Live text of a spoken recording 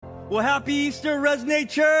Well, happy Easter, Resonate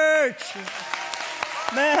Church.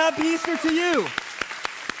 Man, happy Easter to you.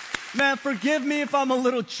 Man, forgive me if I'm a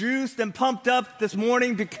little juiced and pumped up this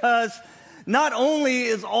morning because not only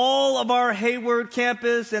is all of our Hayward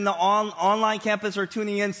campus and the online campus are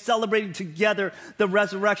tuning in, celebrating together the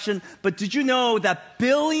resurrection, but did you know that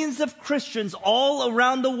billions of Christians all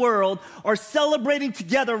around the world are celebrating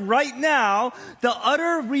together right now the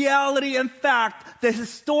utter reality and fact, the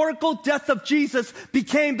historical death of Jesus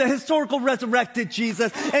became the historical resurrected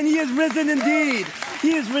Jesus, and he is risen indeed.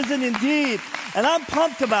 He is risen indeed. And I'm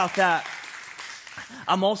pumped about that.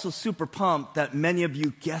 I'm also super pumped that many of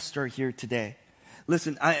you guests are here today.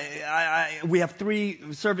 Listen, we have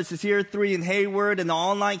 3 services here, 3 in Hayward and the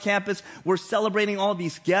online campus. We're celebrating all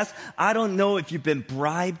these guests. I don't know if you've been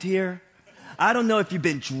bribed here. I don't know if you've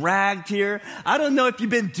been dragged here. I don't know if you've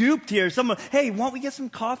been duped here. Someone, hey, why don't we get some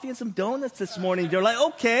coffee and some donuts this morning? They're like,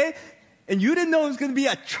 okay. And you didn't know it was going to be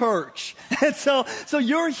at church. And so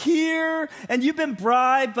you're here and you've been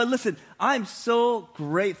bribed. But listen, I'm so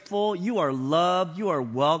grateful. You are loved. You are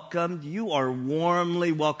welcomed. You are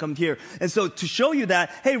warmly welcomed here. And so to show you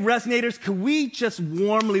that, hey, Resonators, can we just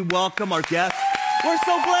warmly welcome our guests? We're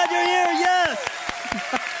so glad you're here. Yes.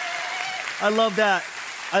 I love that.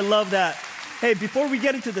 I love that. Hey, before we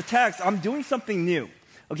get into the text, I'm doing something new.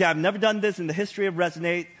 Okay, I've never done this in the history of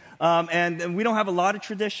Resonate. And we don't have a lot of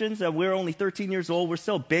traditions. We're only 13 years old. We're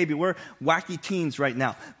still a baby. We're wacky teens right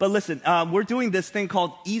now. But listen, we're doing this thing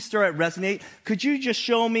called Easter at Resonate. Could you just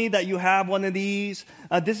show me that you have one of these?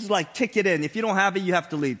 This is like ticket in. If you don't have it, you have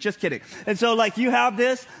to leave. Just kidding. And so like you have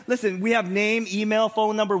this. Listen, we have name, email,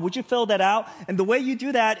 phone number. Would you fill that out? And the way you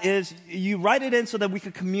do that is you write it in so that we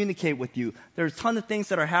can communicate with you. There's a ton of things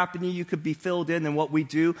that are happening. You could be filled in what we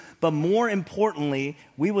do. But more importantly,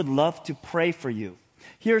 we would love to pray for you.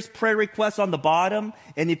 Here's prayer requests on the bottom.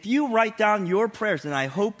 And if you write down your prayers, and I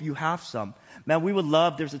hope you have some, man, we would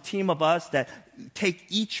love, there's a team of us that take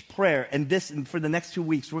each prayer. And for the next 2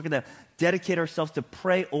 weeks, we're going to dedicate ourselves to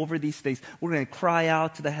pray over these things. We're going to cry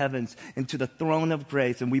out to the heavens and to the throne of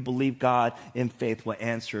grace. And we believe God in faith will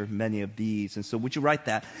answer many of these. And so would you write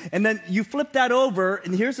that? And then you flip that over,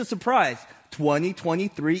 and here's a surprise.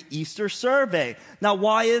 2023 Easter survey. Now,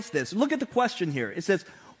 why is this? Look at the question here. It says,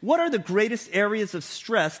 what are the greatest areas of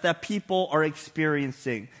stress that people are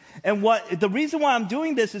experiencing? And the reason why I'm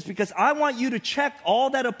doing this is because I want you to check all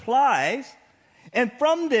that applies. And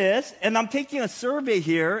from this, and I'm taking a survey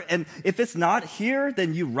here, and if it's not here,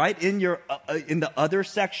 then you write in in the other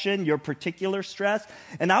section your particular stress.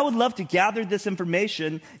 And I would love to gather this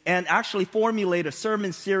information and actually formulate a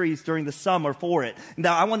sermon series during the summer for it.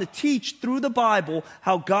 Now, I want to teach through the Bible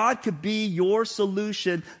how God could be your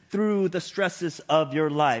solution through the stresses of your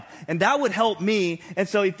life. And that would help me. And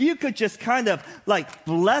so if you could just kind of like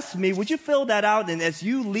bless me, would you fill that out? And as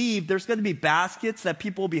you leave, there's going to be baskets that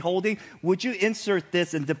people will be holding. Would you insert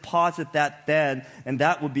this and deposit that then? And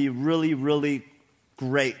that would be really, really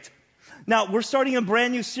great. Now, we're starting a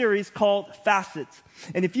brand new series called Facets.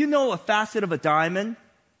 And if you know a facet of a diamond,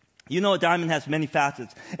 you know a diamond has many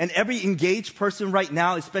facets. And every engaged person right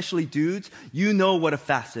now, especially dudes, you know what a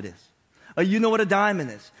facet is. You know what a diamond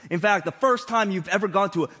is. In fact, the first time you've ever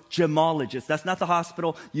gone to a gemologist, that's not the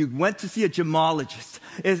hospital, you went to see a gemologist,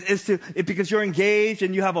 because you're engaged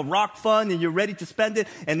and you have a rock fund and you're ready to spend it.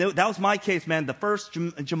 And that was my case, man. The first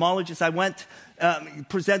gemologist I went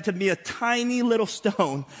presented me a tiny little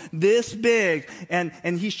stone, this big, and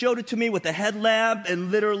he showed it to me with a headlamp, and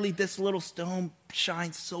literally this little stone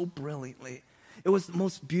shines so brilliantly. It was the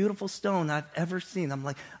most beautiful stone I've ever seen. I'm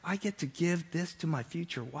like, I get to give this to my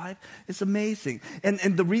future wife? It's amazing. And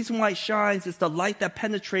the reason why it shines is the light that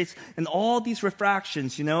penetrates and all these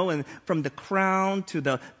refractions, and from the crown to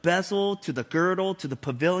the bezel to the girdle to the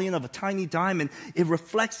pavilion of a tiny diamond, it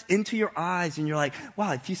reflects into your eyes and you're like,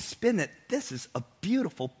 wow, if you spin it, this is a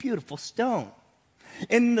beautiful, beautiful stone.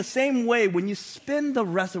 In the same way, when you spin the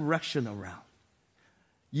resurrection around,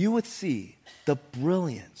 you would see the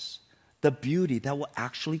brilliance, the beauty that will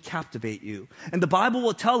actually captivate you. And the Bible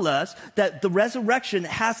will tell us that the resurrection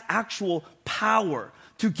has actual power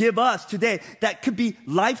to give us today that could be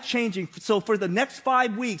life-changing. So for the next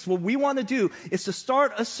 5 weeks, what we want to do is to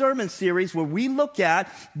start a sermon series where we look at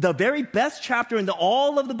the very best chapter in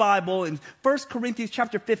all of the Bible in 1 Corinthians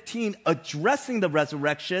chapter 15, addressing the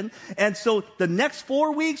resurrection. And so the next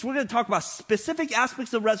 4 weeks, we're going to talk about specific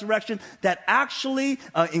aspects of resurrection that actually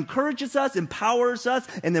encourages us, empowers us,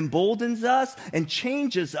 and emboldens us, and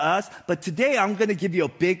changes us. But today, I'm going to give you a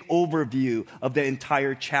big overview of the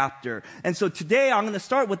entire chapter. And so today, I'm going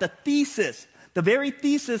to start with a thesis The very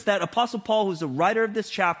thesis that Apostle Paul, who's the writer of this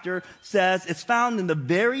chapter, says is found in the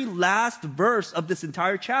very last verse of this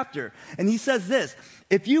entire chapter. And he says this: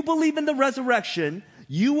 if you believe in the resurrection,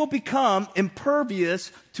 you will become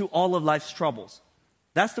impervious to all of life's troubles.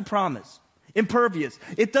 That's the promise. Impervious.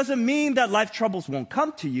 It doesn't mean that life troubles won't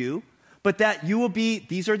come to you, but that you will be,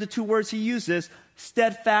 these are the two words he uses,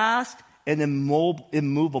 steadfast and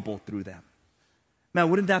immovable through them. Man,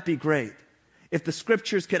 wouldn't that be great? If the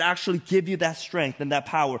scriptures could actually give you that strength and that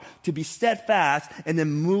power to be steadfast and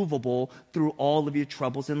immovable through all of your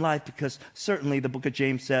troubles in life, because certainly the book of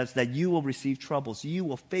James says that you will receive troubles, you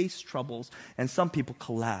will face troubles, and some people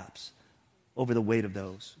collapse over the weight of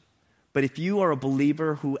those. But if you are a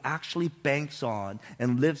believer who actually banks on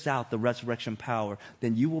and lives out the resurrection power,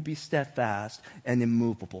 then you will be steadfast and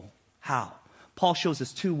immovable. How? Paul shows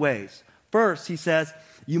us two ways. First, he says,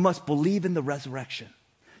 you must believe in the resurrection.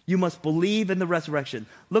 You must believe in the resurrection.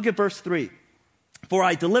 Look at verse 3. For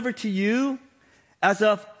I delivered to you as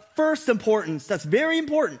of first importance, that's very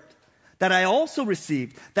important, that I also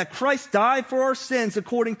received, that Christ died for our sins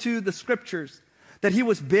according to the scriptures, that he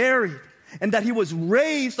was buried, and that he was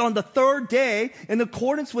raised on the third day in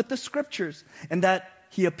accordance with the scriptures, and that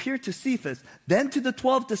he appeared to Cephas, then to the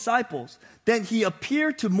 12 disciples, then he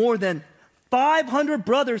appeared to more than 500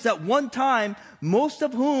 brothers at one time, most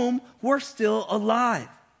of whom were still alive.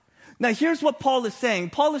 Now here's what Paul is saying.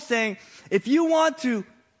 Paul is saying, if you want to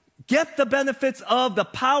get the benefits of the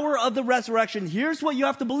power of the resurrection, here's what you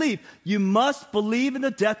have to believe. You must believe in the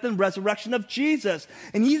death and resurrection of Jesus.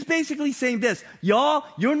 And he's basically saying this: y'all,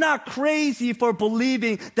 you're not crazy for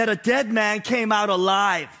believing that a dead man came out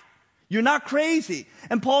alive. You're not crazy.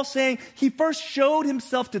 And Paul's saying he first showed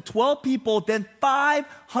himself to 12 people, then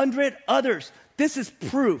 500 others. This is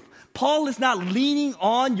proof. Paul is not leaning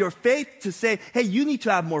on your faith to say, hey, you need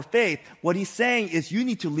to have more faith. What he's saying is you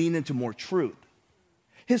need to lean into more truth.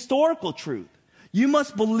 Historical truth. You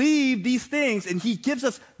must believe these things, and he gives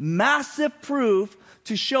us massive proof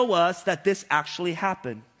to show us that this actually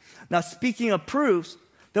happened. Now, speaking of proofs,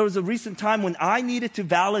 there was a recent time when I needed to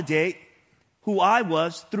validate who I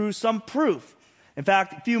was through some proof. In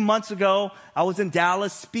fact, a few months ago, I was in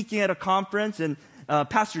Dallas speaking at a conference, and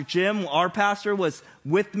Pastor Jim, our pastor, was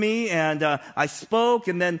with me, and I spoke,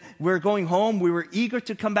 and then we were going home. We were eager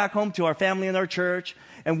to come back home to our family and our church,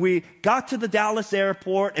 and we got to the Dallas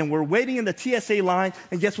airport, and we're waiting in the TSA line,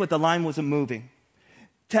 and guess what? The line wasn't moving.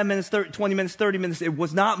 10 minutes, 20 minutes, 30 minutes, it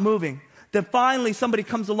was not moving. Then finally, somebody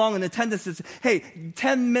comes along and attendant says, hey,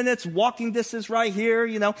 10 minutes walking distance right here,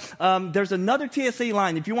 there's another TSA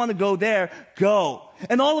line. If you want to go there, go.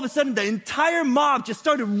 And all of a sudden, the entire mob just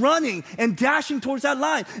started running and dashing towards that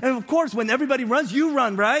line. And of course, when everybody runs, you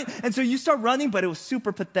run, right? And so you start running, but it was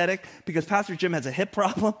super pathetic because Pastor Jim has a hip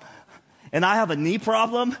problem. And I have a knee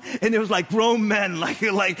problem, and it was like grown men, like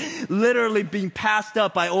literally being passed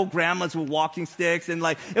up by old grandmas with walking sticks, and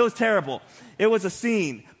it was terrible. It was a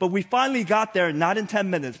scene. But we finally got there, not in 10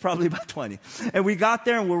 minutes, probably about 20. And we got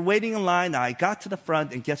there, and we're waiting in line. I got to the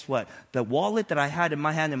front, and guess what? The wallet that I had in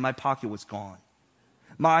my hand in my pocket was gone.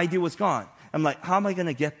 My ID was gone. I'm like, how am I going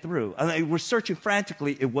to get through? We're searching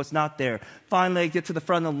frantically. It was not there. Finally, I get to the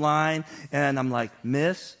front of the line, and I'm like,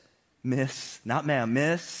 miss, not ma'am,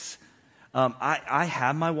 miss. I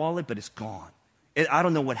have my wallet, but it's gone. I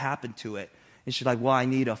don't know what happened to it. And she's like, well, I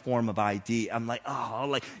need a form of ID. I'm like,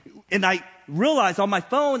 and I realized on my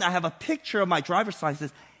phone, I have a picture of my driver's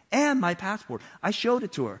license and my passport. I showed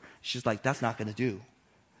it to her. She's like, that's not going to do.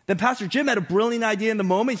 Then Pastor Jim had a brilliant idea in the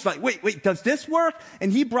moment. He's like, wait, does this work?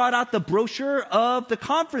 And he brought out the brochure of the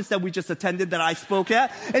conference that we just attended that I spoke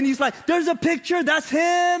at. And he's like, there's a picture, that's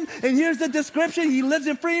him. And here's the description. He lives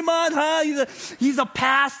in Fremont, huh? He's a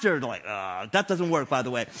pastor. Like, that doesn't work, by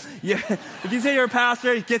the way. Yeah. If you say you're a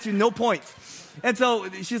pastor, it gets you no points. And so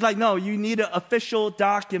she's like, no, you need an official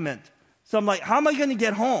document. So I'm like, how am I going to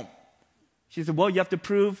get home? She said, well, you have to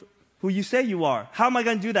prove who you say you are. How am I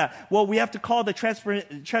going to do that? Well, we have to call the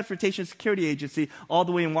Transportation Security Agency all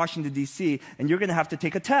the way in Washington, D.C., and you're going to have to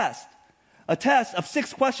take a test. A test of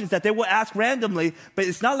 6 questions that they will ask randomly, but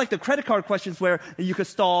it's not like the credit card questions where you could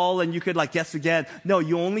stall and you could guess again. No,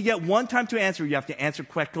 you only get one time to answer. You have to answer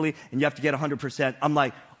correctly, and you have to get 100%. I'm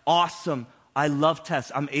like, awesome. I love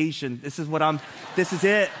tests. I'm Asian. This is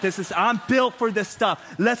it. I'm built for this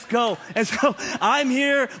stuff. Let's go. And so I'm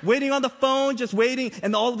here waiting on the phone, just waiting.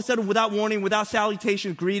 And all of a sudden, without warning, without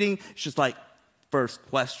salutation, greeting, it's just like, first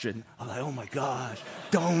question. I'm like, oh my gosh.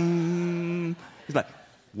 Dong. He's like,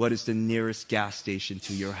 what is the nearest gas station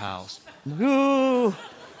to your house? Ooh,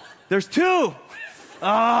 there's 2.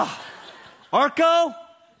 Arco?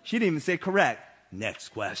 She didn't even say correct. Next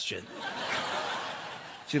question.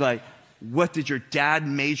 She's like, what did your dad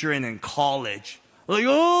major in college? Like,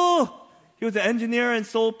 oh, he was an engineer and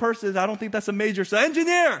sold purses. I don't think that's a major. So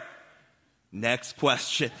engineer. Next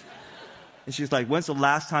question. And she's like, when's the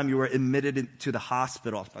last time you were admitted into the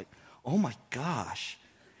hospital? I was like, oh my gosh.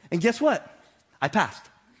 And guess what? I passed.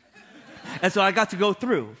 And so I got to go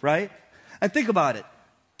through, right? And think about it.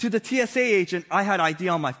 To the TSA agent, I had ID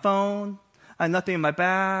on my phone. I had nothing in my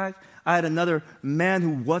bag. I had another man who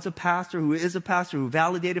was a pastor, who is a pastor, who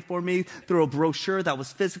validated for me through a brochure that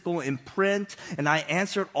was physical in print. And I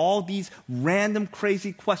answered all these random,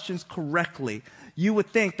 crazy questions correctly. You would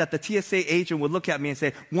think that the TSA agent would look at me and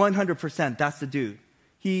say, 100%, that's the dude.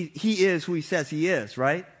 He is who he says he is,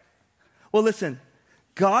 right? Well, listen,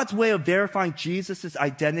 God's way of verifying Jesus'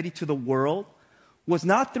 identity to the world was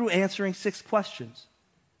not through answering 6 questions.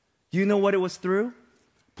 Do you know what it was through?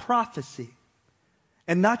 Prophecy.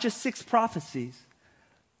 And not just 6 prophecies.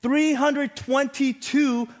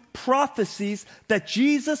 322 prophecies that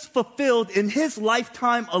Jesus fulfilled in his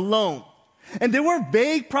lifetime alone. And they weren't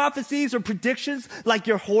vague prophecies or predictions like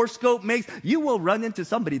your horoscope makes. You will run into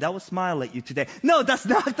somebody that will smile at you today. No, that's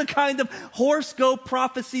not the kind of horoscope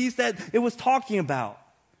prophecies that it was talking about.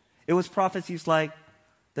 It was prophecies like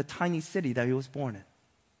the tiny city that he was born in.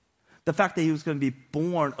 The fact that he was going to be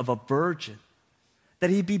born of a virgin. That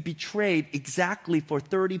he'd be betrayed exactly for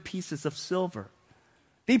 30 pieces of silver.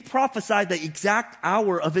 They prophesied the exact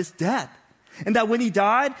hour of his death. And that when he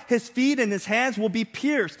died, his feet and his hands will be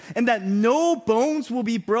pierced. And that no bones will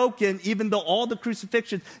be broken, even though all the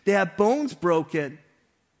crucifixions, they had bones broken.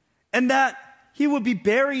 And that he would be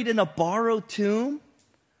buried in a borrowed tomb.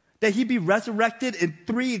 That he'd be resurrected in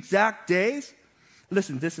 3 exact days.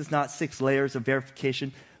 Listen, this is not 6 layers of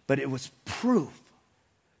verification, but it was proof.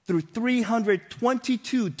 Through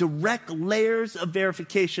 322 direct layers of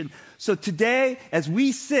verification. So today, as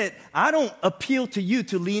we sit, I don't appeal to you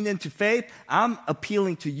to lean into faith. I'm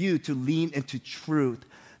appealing to you to lean into truth.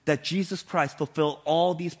 That Jesus Christ fulfilled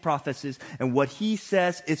all these prophecies, and what he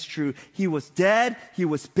says is true. He was dead, he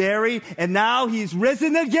was buried, and now he's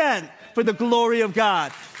risen again for the glory of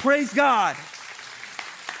God. Praise God.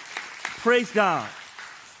 Praise God.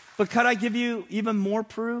 But could I give you even more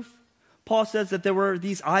proof? Paul says that there were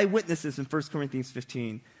these eyewitnesses in 1 Corinthians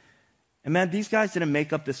 15. And man, these guys didn't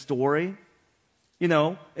make up this story.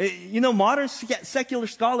 Modern secular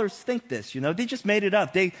scholars think this, they just made it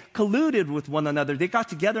up. They colluded with one another. They got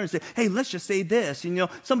together and said, hey, let's just say this.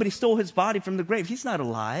 Somebody stole his body from the grave. He's not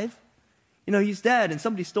alive. He's dead and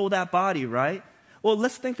somebody stole that body, right? Well,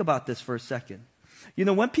 let's think about this for a second.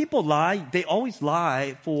 When people lie, they always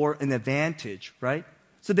lie for an advantage, right?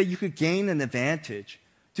 So that you could gain an advantage.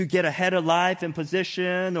 To get ahead of life in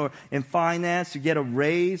position or in finance, to get a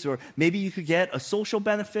raise, or maybe you could get a social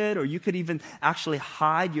benefit, or you could even actually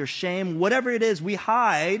hide your shame. Whatever it is, we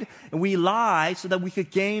hide and we lie so that we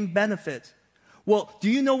could gain benefits. Well, do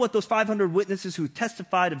you know what those 500 witnesses who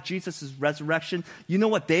testified of Jesus' resurrection, you know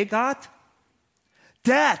what they got?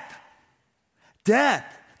 Death. Death.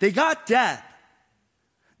 They got death.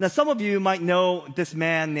 Now, some of you might know this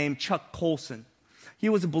man named Chuck Colson. He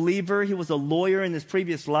was a believer. He was a lawyer in his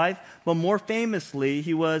previous life. But more famously,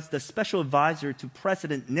 he was the special advisor to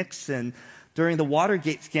President Nixon during the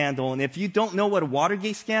Watergate scandal. And if you don't know what a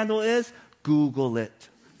Watergate scandal is, Google it.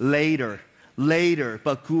 Later,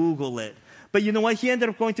 but Google it. But you know what? He ended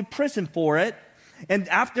up going to prison for it. And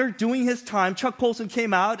after doing his time, Chuck Colson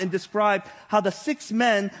came out and described how the 6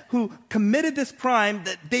 men who committed this crime,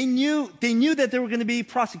 that they knew that they were going to be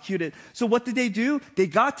prosecuted. So what did they do? They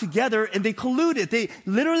got together and they colluded. They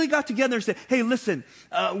literally got together and said, hey, listen,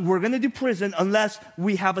 we're going to do prison unless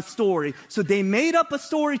we have a story. So they made up a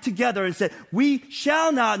story together and said, we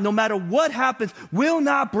shall not, no matter what happens, will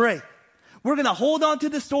not break. We're going to hold on to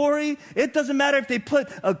the story. It doesn't matter if they put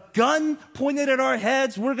a gun pointed at our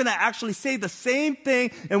heads. We're going to actually say the same thing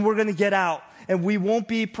and we're going to get out. And we won't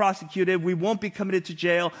be prosecuted. We won't be committed to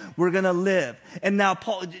jail. We're going to live. And now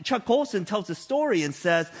Chuck Colson tells a story and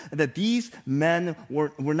says that these men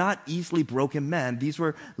were not easily broken men. These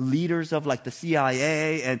were leaders of like the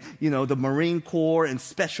CIA and, the Marine Corps and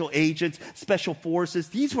special agents, special forces.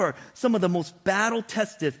 These were some of the most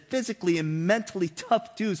battle-tested, physically and mentally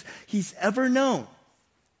tough dudes he's ever known.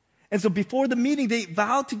 And so before the meeting, they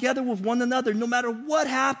vowed together with one another, no matter what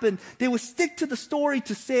happened, they would stick to the story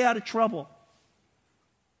to stay out of trouble.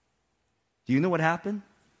 Do you know what happened?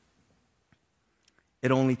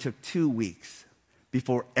 It only took 2 weeks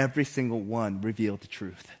before every single one revealed the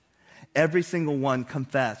truth. Every single one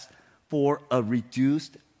confessed for a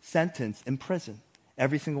reduced sentence in prison.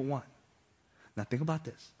 Every single one. Now think about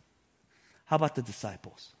this. How about the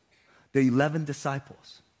disciples? The 11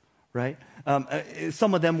 disciples, right?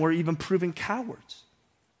 Some of them were even proven cowards,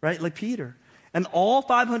 right? Like Peter. And all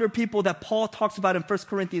 500 people that Paul talks about in 1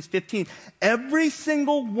 Corinthians 15, every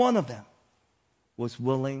single one of them was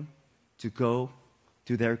willing to go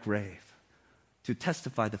to their grave to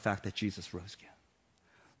testify the fact that Jesus rose again.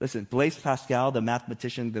 Listen, Blaise Pascal, the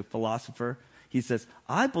mathematician, the philosopher, he says,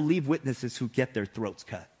 I believe witnesses who get their throats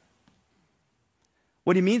cut.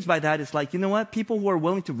 What he means by that is like, you know what? People who are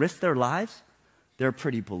willing to risk their lives, they're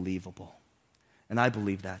pretty believable. And I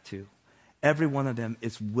believe that too. Every one of them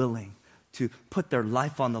is willing to put their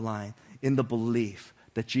life on the line in the belief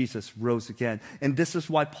that Jesus rose again. And this is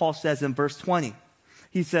why Paul says in verse 20,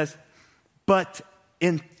 he says, but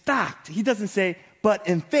in fact, he doesn't say, but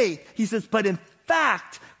in faith. He says, but in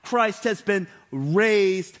fact, Christ has been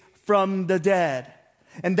raised from the dead.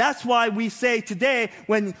 And that's why we say today,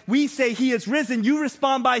 when we say he is risen, you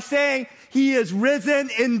respond by saying, he is risen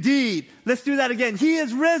indeed. Let's do that again. He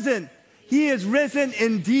is risen. He is risen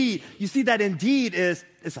indeed. You see, that indeed is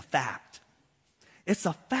a fact. It's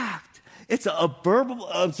a fact. It's an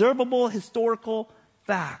observable historical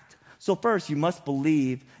fact. So first, you must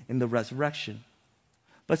believe in the resurrection.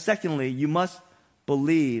 But secondly, you must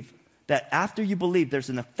believe that after you believe, there's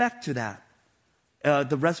an effect to that.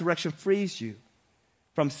 The resurrection frees you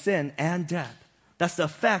from sin and death. That's the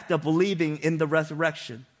effect of believing in the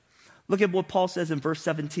resurrection. Look at what Paul says in verse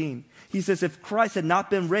 17. He says, if Christ had not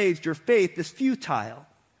been raised, your faith is futile,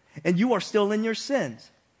 and you are still in your sins.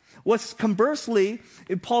 What's conversely,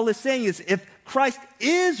 Paul is saying is, if Christ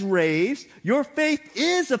is raised, your faith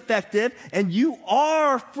is effective, and you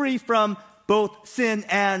are free from both sin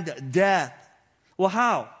and death. Well,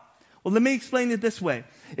 how? Well, let me explain it this way.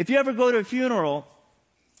 If you ever go to a funeral,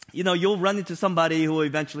 you know, you'll run into somebody who will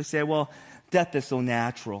eventually say, well, death is so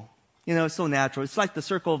natural. You know, it's so natural. It's like the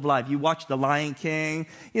circle of life. You watch The Lion King.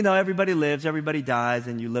 You know, everybody lives, everybody dies,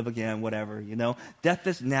 and you live again, whatever, you know. Death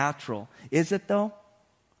is natural. Is it, though?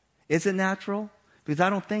 Is it natural? Because I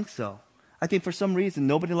don't think so. I think for some reason,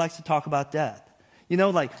 nobody likes to talk about death. You know,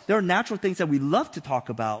 like, there are natural things that we love to talk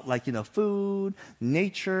about, like, you know, food,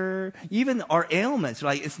 nature, even our ailments.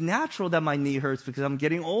 Like, it's natural that my knee hurts because I'm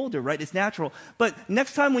getting older, right? It's natural. But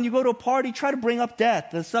next time when you go to a party, try to bring up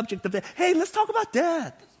death, the subject of death. Hey, let's talk about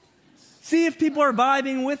death. See if people are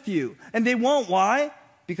vibing with you. And they won't. Why?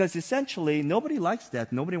 Because essentially, nobody likes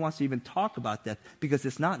death. Nobody wants to even talk about death because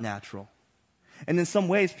it's not natural. And in some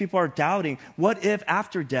ways, people are doubting, what if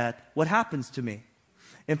after death, what happens to me?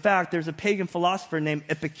 In fact, there's a pagan philosopher named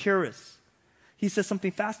Epicurus. He says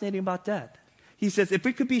something fascinating about death. He says, if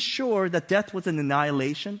we could be sure that death was an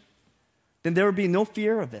annihilation, then there would be no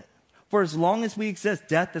fear of it. For as long as we exist,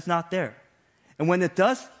 death is not there. And when it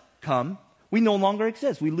does come, we no longer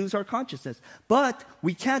exist. We lose our consciousness. But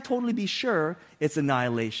we can't totally be sure it's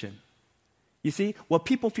annihilation. You see, what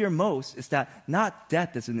people fear most is that not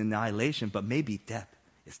death is an annihilation, but maybe death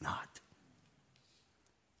is not.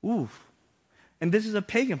 Ooh. And this is a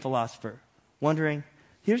pagan philosopher wondering,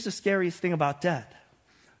 here's the scariest thing about death.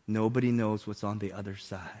 Nobody knows what's on the other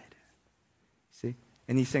side. See?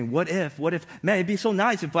 And he's saying, what if, man, it'd be so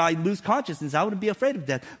nice if I lose consciousness, I wouldn't be afraid of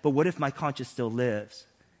death. But what if my conscience still lives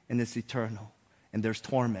and it's eternal? And there's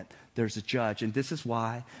torment, there's a judge. And this is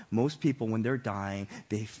why most people, when they're dying,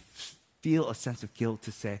 they feel a sense of guilt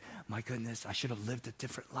to say, my goodness, I should have lived a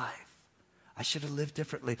different life. I should have lived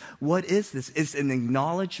differently. What is this? It's an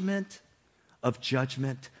acknowledgement of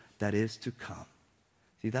judgment that is to come.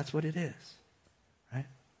 See, that's what it is, right?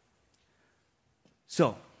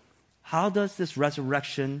 So, how does this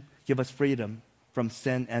resurrection give us freedom from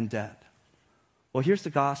sin and death? Well, here's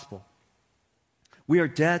the gospel. We are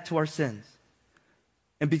dead to our sins.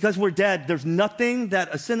 And because we're dead, there's nothing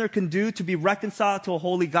that a sinner can do to be reconciled to a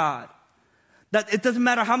holy God. That it doesn't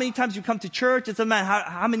matter how many times you come to church, it doesn't matter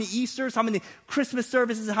how many Easters, how many Christmas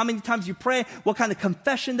services, how many times you pray, what kind of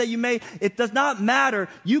confession that you make. It does not matter.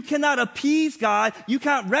 You cannot appease God. You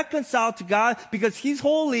can't reconcile to God because He's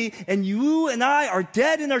holy and you and I are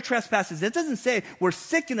dead in our trespasses. It doesn't say we're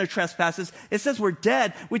sick in our trespasses. It says we're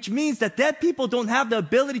dead, which means that dead people don't have the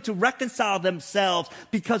ability to reconcile themselves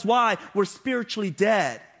because why? We're spiritually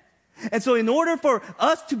dead. And so in order for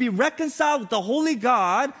us to be reconciled with the holy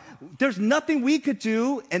God, there's nothing we could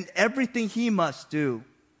do and everything He must do.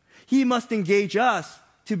 He must engage us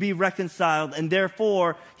to be reconciled, and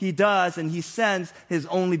therefore He does, and He sends His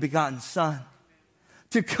only begotten Son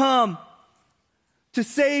to come, to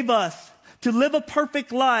save us, to live a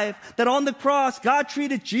perfect life, that on the cross God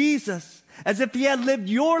treated Jesus as if He had lived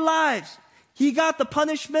your lives. He got the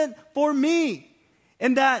punishment for me,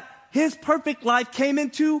 and that His perfect life came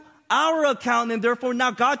into our account, and therefore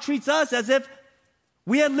now God treats us as if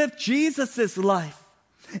we had lived Jesus' life.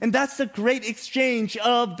 And that's the great exchange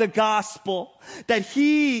of the gospel, that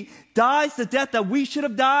he dies the death that we should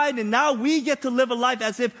have died, and now we get to live a life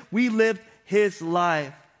as if we lived his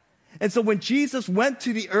life. And so when Jesus went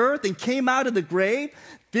to the earth and came out of the grave,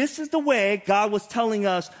 this is the way God was telling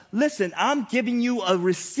us, listen, I'm giving you a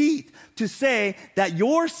receipt to say that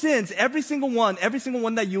your sins, every single one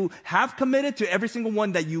that you have committed to every single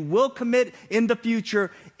one that you will commit in the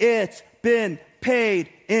future, it's been paid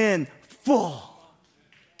in full.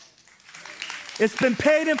 It's been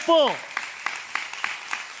paid in full.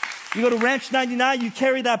 You go to Ranch 99, you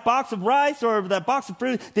carry that box of rice or that box of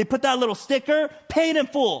fruit, they put that little sticker, paid in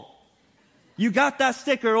full. You got that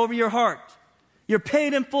sticker over your heart. You're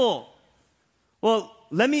paid in full. Well,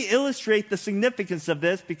 let me illustrate the significance of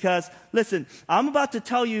this because, listen, I'm about to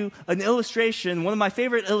tell you an illustration, one of my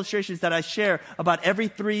favorite illustrations that I share about every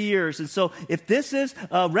 3 years. And so if this is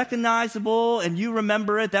recognizable and you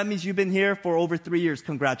remember it, that means you've been here for over 3 years.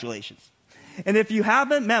 Congratulations. And if you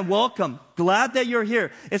haven't, man, welcome. Glad that you're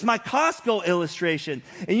here. It's my Costco illustration.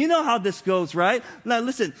 And you know how this goes, right? Now,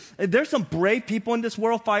 listen, there's some brave people in this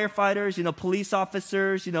world, firefighters, police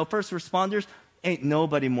officers, first responders. Ain't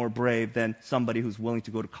nobody more brave than somebody who's willing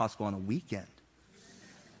to go to Costco on a weekend.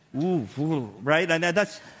 Ooh, right? And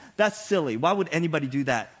that's silly. Why would anybody do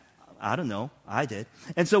that? I don't know. I did.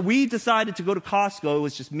 And so we decided to go to Costco. It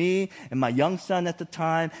was just me and my young son at the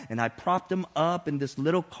time, and I propped him up in this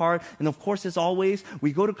little cart. And of course, as always,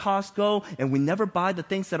 we go to Costco and we never buy the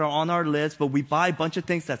things that are on our list, but we buy a bunch of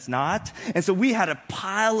things that's not. And so we had a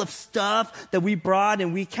pile of stuff that we brought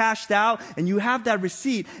and we cashed out, and you have that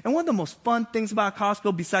receipt. And one of the most fun things about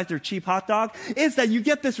Costco, besides their cheap hot dog, is that you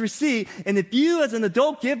get this receipt, and if you as an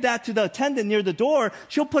adult give that to the attendant near the door,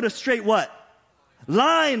 she'll put a straight what?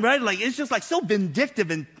 Line, right? Like, it's just like so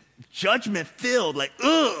vindictive and judgment filled, like,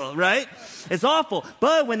 ugh, right? It's awful.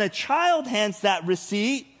 But when a child hands that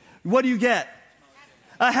receipt, what do you get?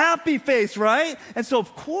 A happy face, right? And so,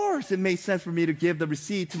 of course, it made sense for me to give the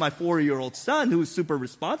receipt to my 4-year-old son, who is super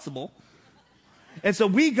responsible. And so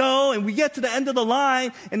we go and we get to the end of the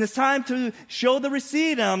line, and it's time to show the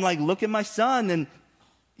receipt. And I'm like, look at my son, and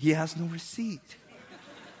he has no receipt.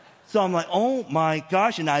 So I'm like, oh my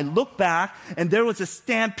gosh. And I look back, and there was a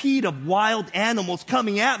stampede of wild animals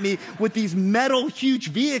coming at me with these metal huge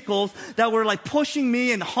vehicles that were like pushing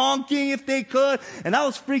me and honking if they could. And I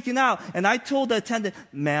was freaking out. And I told the attendant,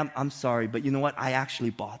 ma'am, I'm sorry, but you know what? I actually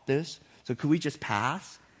bought this. So could we just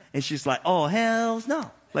pass? And she's like, oh, hells no.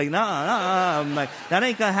 Like, no. I'm like, that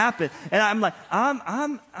ain't gonna happen. And I'm like, I'm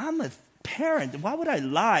a parent. Why would I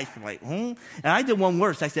lie? I'm like, And I did one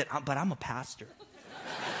worse. I said, but I'm a pastor.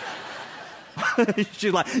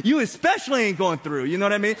 She's like, you especially ain't going through. You know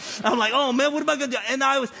what I mean? I'm like, oh man, what am I going to do? And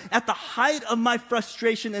I was at the height of my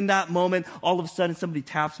frustration in that moment. All of a sudden, somebody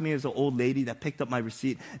taps me. It was an old lady that picked up my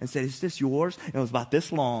receipt and said, is this yours? And it was about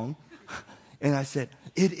this long. And I said,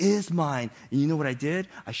 it is mine. And you know what I did?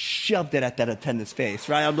 I shoved it at that attendant's face,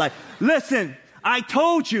 right? I'm like, listen, I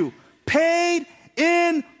told you, paid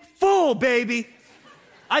in full, baby.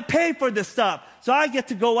 I paid for this stuff. So I get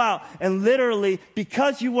to go out, and literally,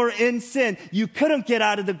 because you were in sin, you couldn't get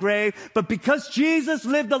out of the grave. But because Jesus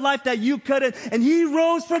lived the life that you couldn't, and he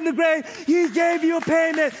rose from the grave, he gave you a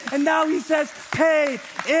payment. And now he says, paid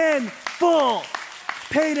in full.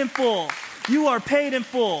 Paid in full. You are paid in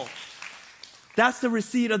full. That's the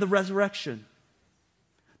receipt of the resurrection.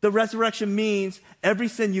 The resurrection means every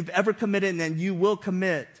sin you've ever committed and you will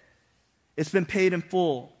commit, it's been paid in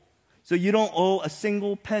full. So you don't owe a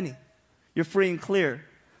single penny. You're free and clear.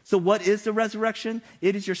 So what is the resurrection?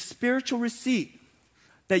 It is your spiritual receipt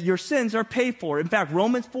that your sins are paid for. In fact,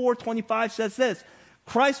 Romans 4:25 says this,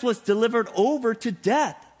 Christ was delivered over to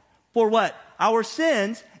death for what? Our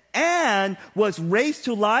sins, and was raised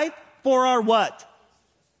to life for our what?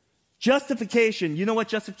 Justification. You know what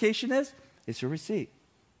justification is? It's your receipt.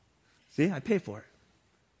 See, I paid for it.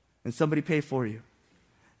 And somebody paid for you.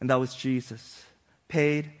 And that was Jesus.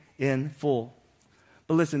 Paid in full.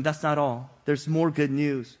 But listen, that's not all. There's more good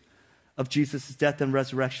news of Jesus' death and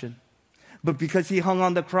resurrection. But because he hung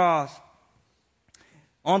on the cross,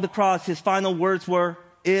 his final words were,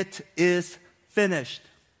 it is finished.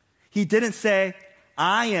 He didn't say,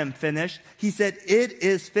 I am finished. He said, it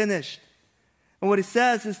is finished. And what he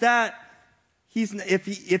says is that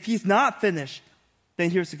if he's not finished, then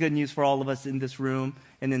here's the good news for all of us in this room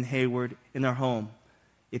and in Hayward, in our home.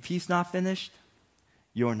 If he's not finished,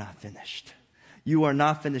 you're not finished. You are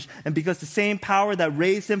not finished. And because the same power that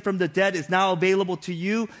raised him from the dead is now available to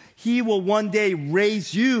you, he will one day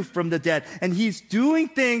raise you from the dead. And he's doing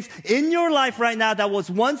things in your life right now that was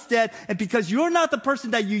once dead. And because you're not the person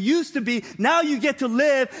that you used to be, now you get to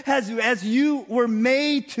live as you were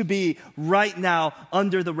made to be right now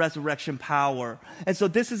under the resurrection power. And so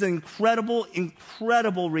this is an incredible,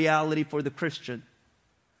 incredible reality for the Christian.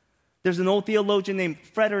 There's an old theologian named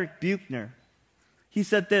Frederick Buechner. He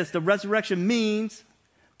said this: the resurrection means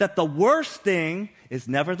that the worst thing is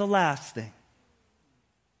never the last thing.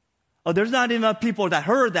 Oh, there's not enough people that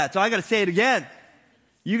heard that, so I got to say it again.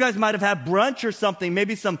 You guys might have had brunch or something,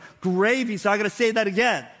 maybe some gravy, so I got to say that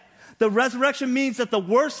again. The resurrection means that the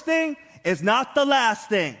worst thing is not the last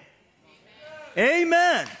thing.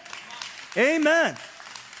 Amen. Amen.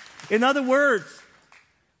 In other words,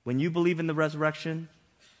 when you believe in the resurrection,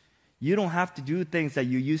 you don't have to do things that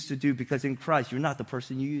you used to do, because in Christ, you're not the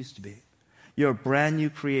person you used to be. You're a brand new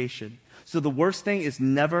creation. So the worst thing is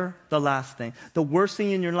never the last thing. The worst thing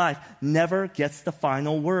in your life never gets the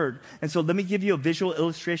final word. And so let me give you a visual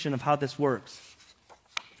illustration of how this works.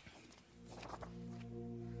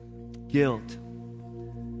 Guilt.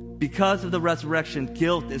 Because of the resurrection,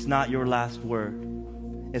 guilt is not your last word.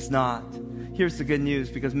 It's not. Here's the good news,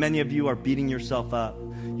 because many of you are beating yourself up.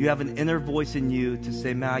 You have an inner voice in you to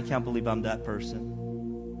say, man, I can't believe I'm that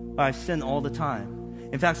person. Or I sin all the time.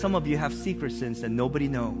 In fact, some of you have secret sins that nobody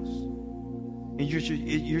knows. And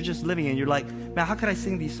you're just living and you're like, man, how could I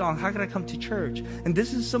sing these songs? How could I come to church? And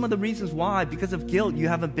this is some of the reasons why. Because of guilt, you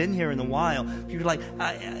haven't been here in a while. You're like,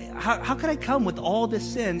 how could I come with all this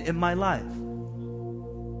sin in my life?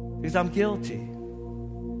 Because I'm guilty.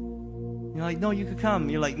 You're like, no, you could come.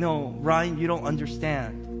 You're like, no, Ryan, you don't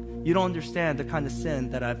understand. You don't understand the kind of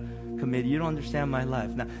sin that I've committed. You don't understand my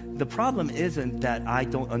life. Now, the problem isn't that I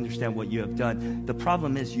don't understand what you have done. The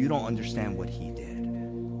problem is you don't understand what he did.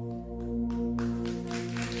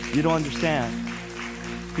 You don't understand.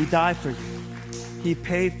 He died for you. He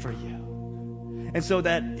paid for you. And so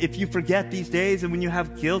that if you forget these days and when you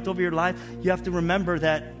have guilt over your life, you have to remember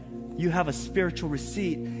that you have a spiritual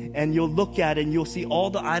receipt, and you'll look at it and you'll see all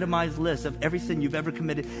the itemized list of every sin you've ever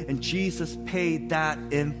committed, and Jesus paid that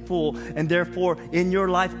in full. And therefore, in your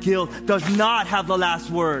life, guilt does not have the last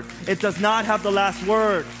word. It does not have the last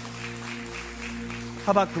word.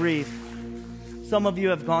 How about grief? Some of you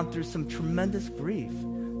have gone through some tremendous grief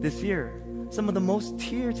this year. Some of the most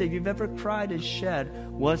tears that you've ever cried and shed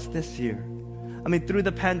was this year. I mean, through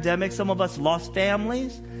the pandemic, some of us lost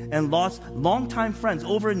families and lost longtime friends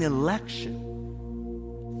over an election.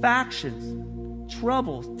 Factions,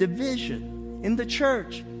 troubles, division in the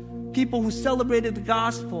church. People who celebrated the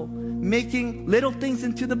gospel, making little things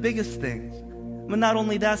into the biggest things. But not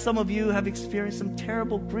only that, some of you have experienced some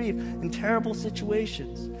terrible grief and terrible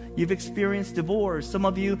situations. You've experienced divorce. Some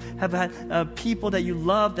of you have had people that you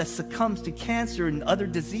love that succumbs to cancer and other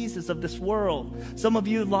diseases of this world. Some of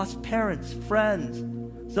you lost parents,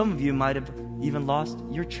 friends. Some of you might have even lost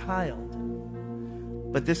your child.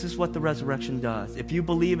 But this is what the resurrection does. If you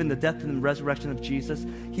believe in the death and the resurrection of Jesus,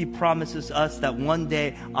 he promises us that one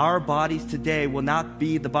day our bodies today will not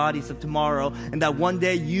be the bodies of tomorrow, and that one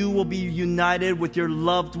day you will be united with your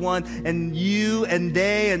loved one, and you and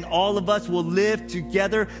they and all of us will live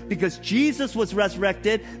together, because Jesus was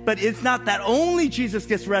resurrected. But it's not that only Jesus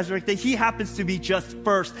gets resurrected. He happens to be just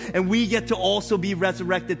first, and we get to also be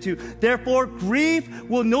resurrected too. Therefore, grief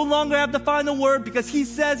will no longer have the final word, because he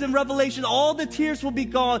says in Revelation, all the tears will be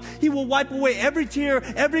gone. He will wipe away every tear,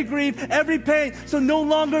 every grief, every pain. So no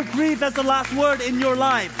longer grief as the last word in your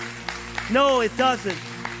life. No, it doesn't.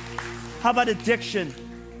 How about addiction?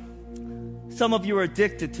 Some of you are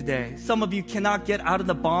addicted today. Some of you cannot get out of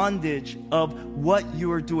the bondage of what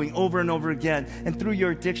you are doing over and over again. And through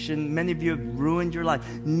your addiction, many of you have ruined your life.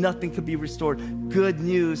 Nothing could be restored. Good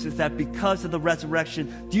news is that because of the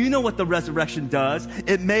resurrection, do you know what the resurrection does?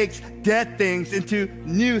 It makes dead things into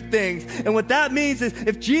new things. And what that means is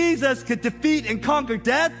if Jesus could defeat and conquer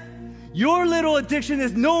death, your little addiction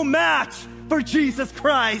is no match for Jesus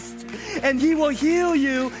Christ. And he will heal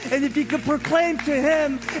you. And if you could proclaim to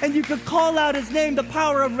him and you could call out his name, the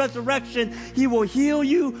power of resurrection, he will heal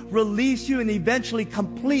you, release you, and eventually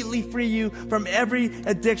completely free you from every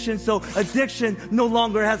addiction. So addiction no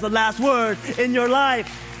longer has the last word in your life.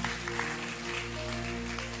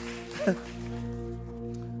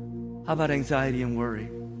 How about anxiety and worry?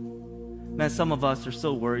 Man, some of us are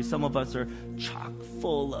so worried. Some of us are chock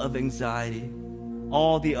full of anxiety.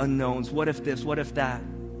 All the unknowns. What if this? What if that?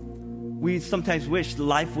 We sometimes wish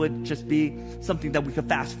life would just be something that we could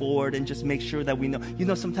fast forward and just make sure that we know. You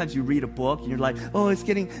know, sometimes you read a book and you're like, oh,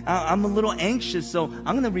 I'm a little anxious, so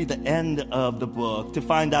I'm going to read the end of the book to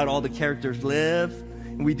find out all the characters live.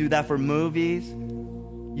 And we do that for movies.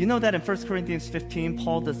 You know that in 1 Corinthians 15,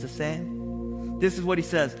 Paul does the same? This is what he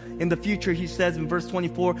says. In the future, he says in verse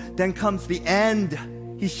 24, then comes the end.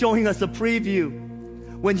 He's showing us a preview.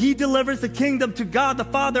 When he delivers the kingdom to God the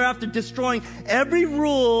Father after destroying every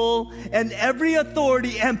rule and every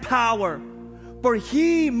authority and power. For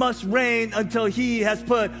he must reign until he has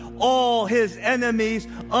put all his enemies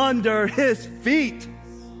under his feet.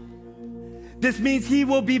 This means he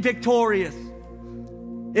will be victorious.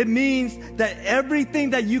 It means that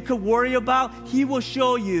everything that you could worry about, he will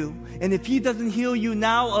show you. And if he doesn't heal you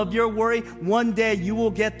now of your worry, one day you will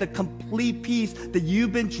get the complete peace that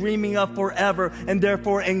you've been dreaming of forever. And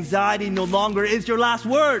therefore, anxiety no longer is your last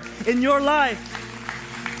word in your life.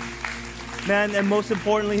 Man, and most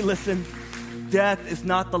importantly, listen, death is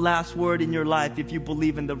not the last word in your life if you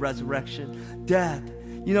believe in the resurrection. Death.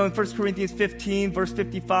 You know, in 1 Corinthians 15, verse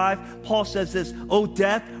 55, Paul says this, "O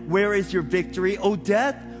death, where is your victory? O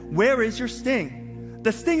death, where is your sting?"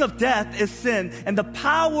 The sting of death is sin, and the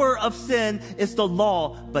power of sin is the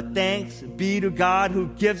law. But thanks be to God who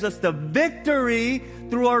gives us the victory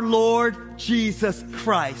through our Lord Jesus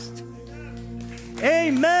Christ.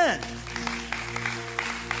 Amen.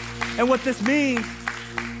 And what this means,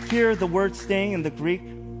 here the word sting in the Greek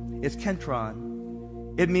is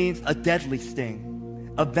kentron. It means a deadly sting,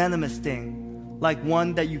 a venomous sting, like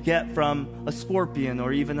one that you get from a scorpion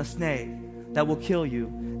or even a snake that will kill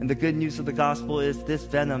you. And the good news of the gospel is this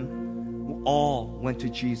venom all went to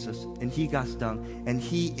Jesus, and he got stung, and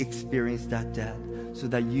he experienced that death so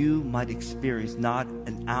that you might experience not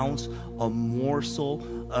an ounce, a morsel,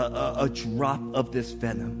 a drop of this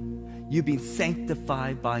venom. You've been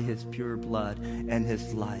sanctified by his pure blood and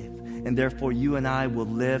his life. And therefore, you and I will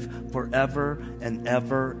live forever and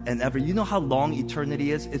ever and ever. You know how long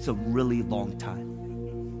eternity is? It's a really long time.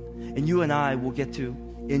 And you and I will get to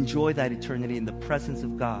enjoy that eternity in the presence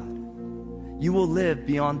of God. You will live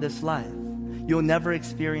beyond this life. You'll never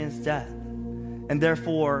experience death. And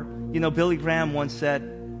therefore, you know, Billy Graham once said,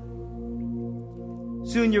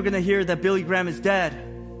 soon you're going to hear that Billy Graham is dead.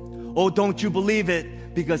 Oh, don't you believe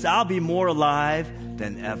it, because I'll be more alive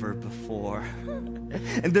than ever before.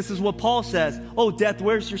 And this is what Paul says. Oh, death,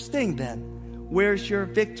 where's your sting then? Where's your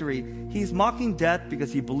victory? He's mocking death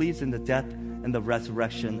because he believes in the death and the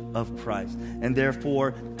resurrection of Christ. And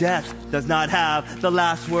therefore, death does not have the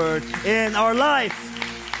last word in our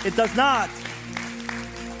life. It does not.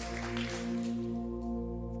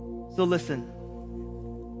 So listen,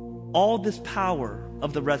 all this power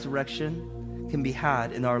of the resurrection can be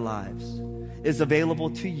had in our lives. It's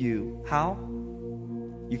available to you. How?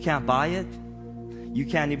 You can't buy it. You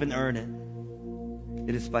can't even earn it.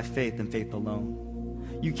 It is by faith and faith alone.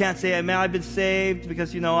 You can't say, man, I've been saved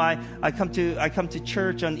because, you know, I come to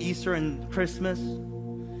church on Easter and Christmas.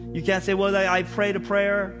 You can't say, well, I prayed a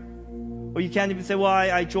prayer. Or you can't even say, well,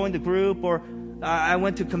 I joined a group, or I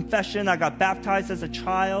went to confession, I got baptized as a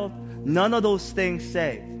child. None of those things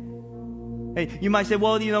save. Hey, you might say,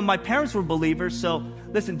 well, you know, my parents were believers, so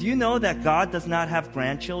listen, do you know that God does not have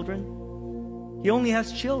grandchildren? He only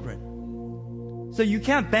has children. So you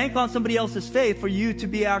can't bank on somebody else's faith for you to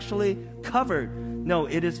be actually covered. No,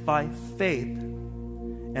 it is by faith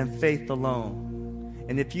and faith alone.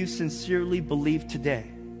 And if you sincerely believe today,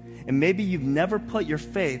 and maybe you've never put your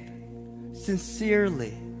faith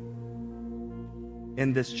sincerely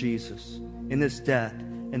in this Jesus, in his death,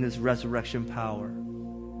 in his resurrection power,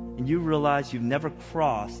 and you realize you've never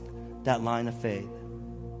crossed that line of faith,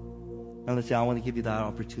 and let's say, I want to give you that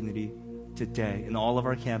opportunity today in all of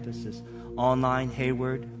our campuses, online,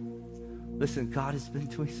 Hayward. Listen, God has been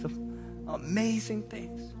doing some amazing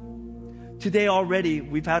things. Today already,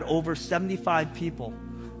 we've had over 75 people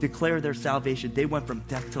declare their salvation. They went from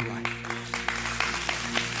death to life.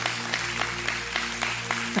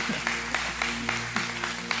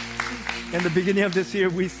 In the beginning of this year,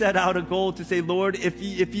 we set out a goal to say, Lord, if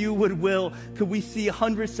you would will, could we see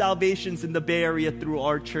 100 salvations in the Bay Area through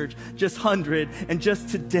our church? Just 100. And just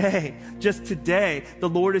today, the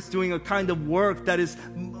Lord is doing a kind of work that is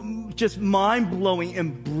just mind-blowing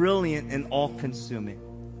and brilliant and all-consuming.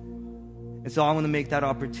 And so I want to make that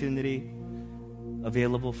opportunity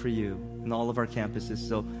available for you in all of our campuses.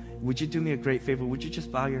 So would you do me a great favor? Would you just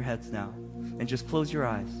bow your heads now and just close your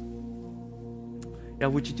eyes? Yeah,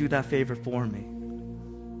 would you do that favor for me?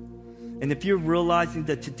 And if you're realizing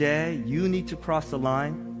that today you need to cross the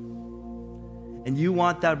line and you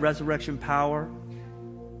want that resurrection power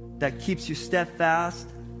that keeps you steadfast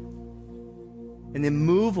and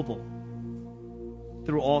immovable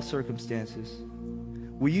through all circumstances.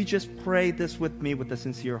 Will you just pray this with me with a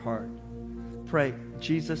sincere heart? Pray,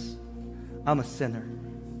 Jesus, I'm a sinner.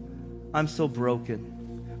 I'm so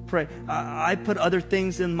broken. Pray, I put other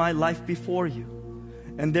things in my life before you,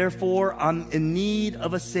 and therefore I'm in need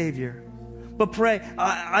of a Savior. But pray,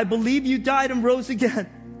 I believe you died and rose again.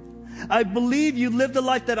 I believe you lived a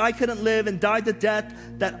life that I couldn't live and died the death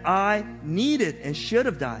that I needed and should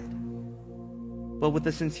have died. But with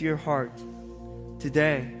a sincere heart,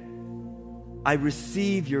 today, I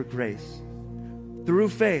receive your grace through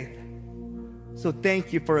faith. So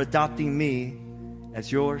thank you for adopting me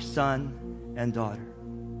as your son and daughter.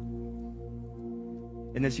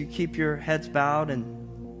 And as you keep your heads bowed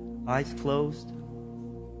and eyes closed,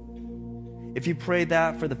 if you pray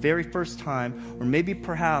that for the very first time, or maybe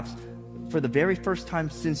perhaps for the very first time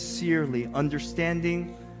sincerely,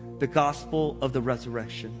 understanding the gospel of the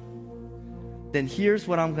resurrection, then here's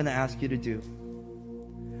what I'm going to ask you to do.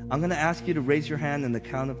 I'm going to ask you to raise your hand in the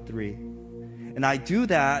count of 3. And I do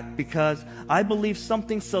that because I believe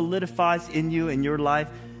something solidifies in you, in your life,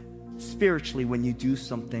 spiritually when you do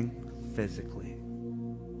something physically.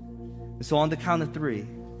 And so on the count of 3,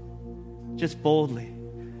 just boldly,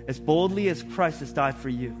 as boldly as Christ has died for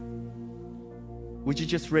you, would you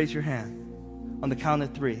just raise your hand on the count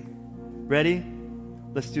of 3? Ready?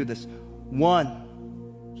 Let's do this.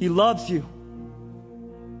 1, He loves you.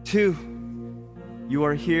 2, you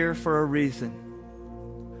are here for a reason.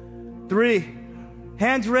 3,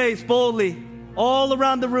 hands raised boldly all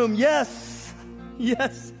around the room. Yes,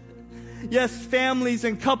 yes, yes, families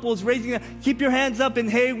and couples raising it. Keep your hands up in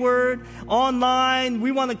Hayward, online.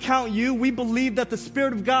 We want to count you. We believe that the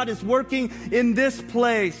Spirit of God is working in this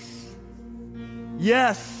place.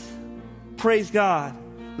 Yes, praise God.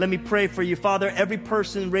 Let me pray for you. Father, every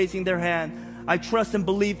person raising their hand, I trust and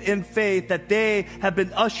believe in faith that they have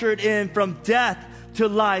been ushered in from death to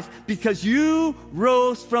life because you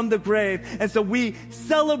rose from the grave. And so we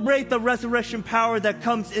celebrate the resurrection power that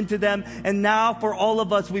comes into them. And now for all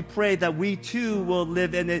of us, we pray that we too will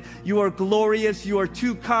live in it. You are glorious. You are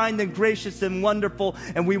too kind and gracious and wonderful.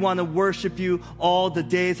 And we want to worship you all the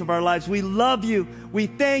days of our lives. We love you. We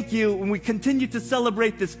thank you. And we continue to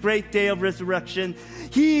celebrate this great day of resurrection.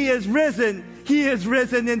 He is risen. He is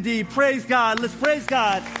risen indeed. Praise God. Let's praise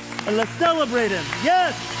God and let's celebrate him.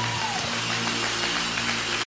 Yes.